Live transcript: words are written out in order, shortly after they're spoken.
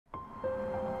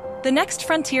The next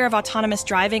frontier of autonomous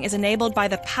driving is enabled by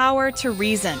the power to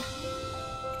reason.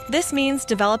 This means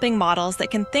developing models that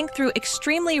can think through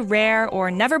extremely rare or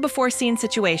never-before-seen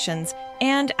situations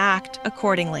and act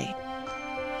accordingly.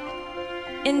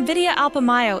 NVIDIA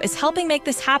Alpamayo is helping make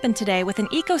this happen today with an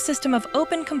ecosystem of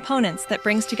open components that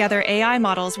brings together AI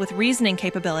models with reasoning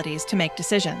capabilities to make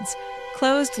decisions,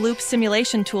 closed-loop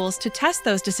simulation tools to test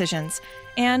those decisions,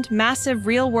 and massive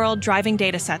real-world driving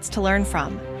datasets to learn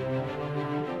from.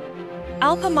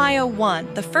 Alpamayo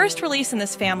 1, the first release in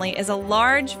this family, is a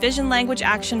large vision-language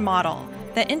action model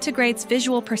that integrates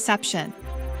visual perception,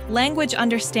 language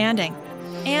understanding,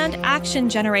 and action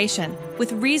generation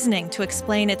with reasoning to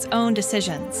explain its own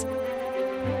decisions.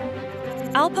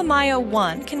 Alpamayo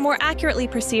 1 can more accurately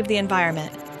perceive the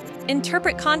environment,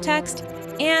 interpret context,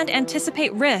 and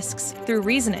anticipate risks through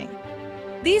reasoning.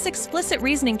 These explicit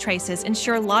reasoning traces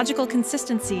ensure logical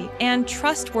consistency and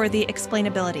trustworthy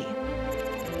explainability.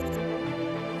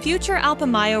 Future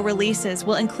Alpamayo releases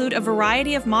will include a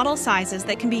variety of model sizes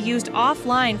that can be used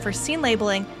offline for scene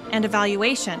labeling and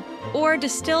evaluation, or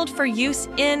distilled for use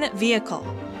in vehicle.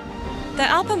 The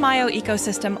Alpamayo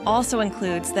ecosystem also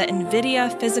includes the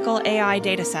NVIDIA Physical AI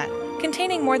dataset,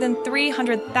 containing more than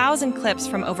 300,000 clips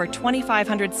from over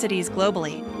 2,500 cities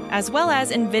globally, as well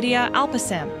as NVIDIA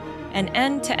Alpasim, an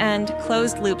end-to-end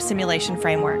closed-loop simulation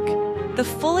framework. The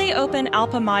fully open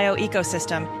Alpamayo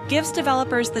ecosystem gives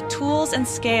developers the tools and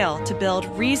scale to build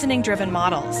reasoning-driven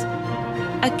models,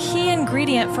 a key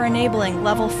ingredient for enabling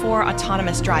Level 4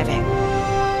 autonomous driving.